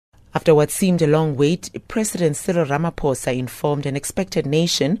After what seemed a long wait, President Cyril Ramaphosa informed an expectant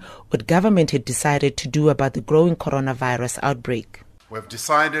nation what government had decided to do about the growing coronavirus outbreak. We have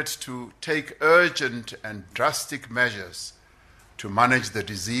decided to take urgent and drastic measures to manage the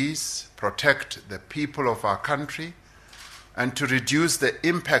disease, protect the people of our country, and to reduce the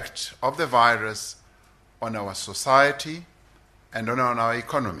impact of the virus on our society and on our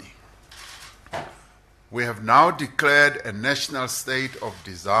economy. We have now declared a national state of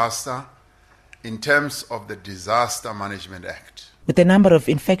disaster in terms of the Disaster Management Act. With the number of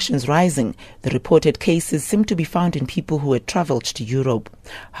infections rising, the reported cases seem to be found in people who had travelled to Europe.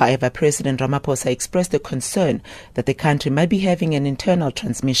 However, President Ramaphosa expressed a concern that the country might be having an internal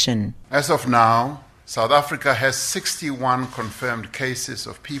transmission. As of now, South Africa has 61 confirmed cases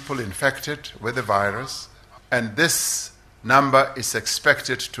of people infected with the virus, and this number is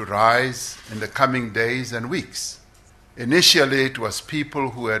expected to rise in the coming days and weeks. Initially, it was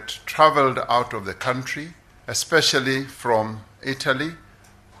people who had travelled out of the country, especially from Italy,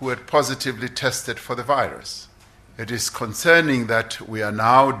 who had positively tested for the virus. It is concerning that we are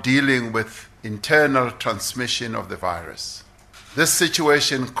now dealing with internal transmission of the virus. This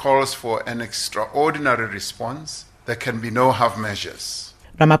situation calls for an extraordinary response. There can be no half measures.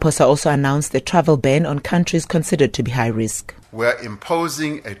 Ramaphosa also announced a travel ban on countries considered to be high risk. We are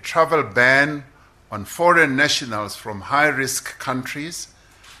imposing a travel ban on foreign nationals from high-risk countries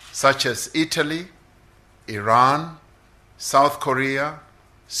such as Italy, Iran, South Korea,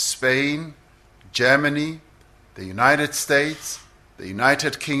 Spain, Germany, the United States, the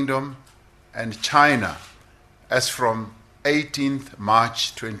United Kingdom, and China as from 18th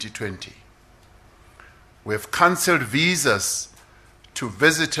March 2020. We have cancelled visas to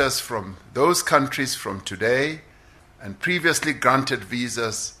visitors from those countries from today, and previously granted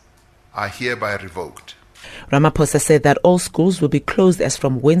visas are hereby revoked. Ramaphosa said that all schools will be closed as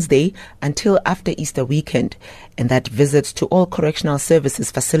from Wednesday until after Easter weekend, and that visits to all correctional services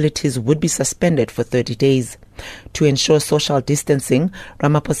facilities would be suspended for 30 days. To ensure social distancing,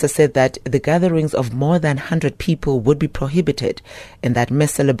 Ramaphosa said that the gatherings of more than 100 people would be prohibited, and that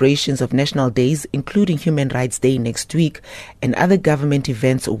mass celebrations of national days, including Human Rights Day next week, and other government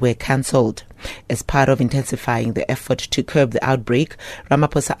events were cancelled. As part of intensifying the effort to curb the outbreak,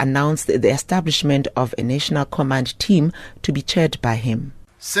 Ramaphosa announced the establishment of a national command team to be chaired by him.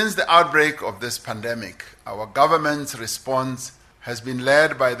 Since the outbreak of this pandemic, our government's response has been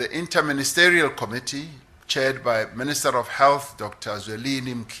led by the Interministerial Committee, chaired by Minister of Health, Dr.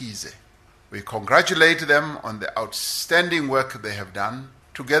 Zwelini Mkhize. We congratulate them on the outstanding work they have done,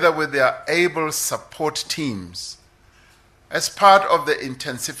 together with their able support teams. As part of the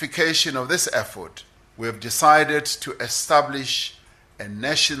intensification of this effort, we have decided to establish a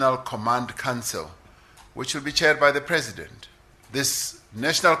National Command Council, which will be chaired by the President. This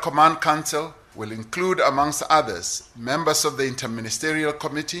National Command Council will include, amongst others, members of the Interministerial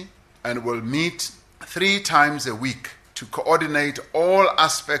Committee and will meet 3 times a week to coordinate all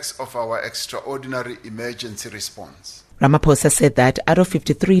aspects of our extraordinary emergency response. Ramaphosa said that out of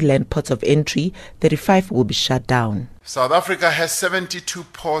 53 land ports of entry, 35 will be shut down. South Africa has 72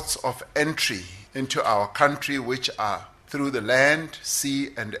 ports of entry into our country, which are through the land, sea,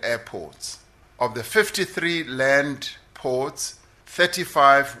 and airports. Of the 53 land ports,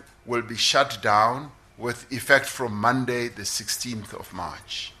 35 will be shut down with effect from Monday, the 16th of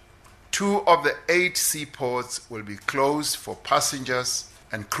March. 2 of the 8 seaports will be closed for passengers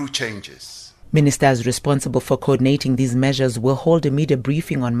and crew changes. Ministers responsible for coordinating these measures will hold a media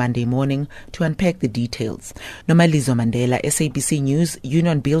briefing on Monday morning to unpack the details. Nomalizo Mandela, SABC News,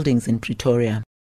 Union Buildings in Pretoria.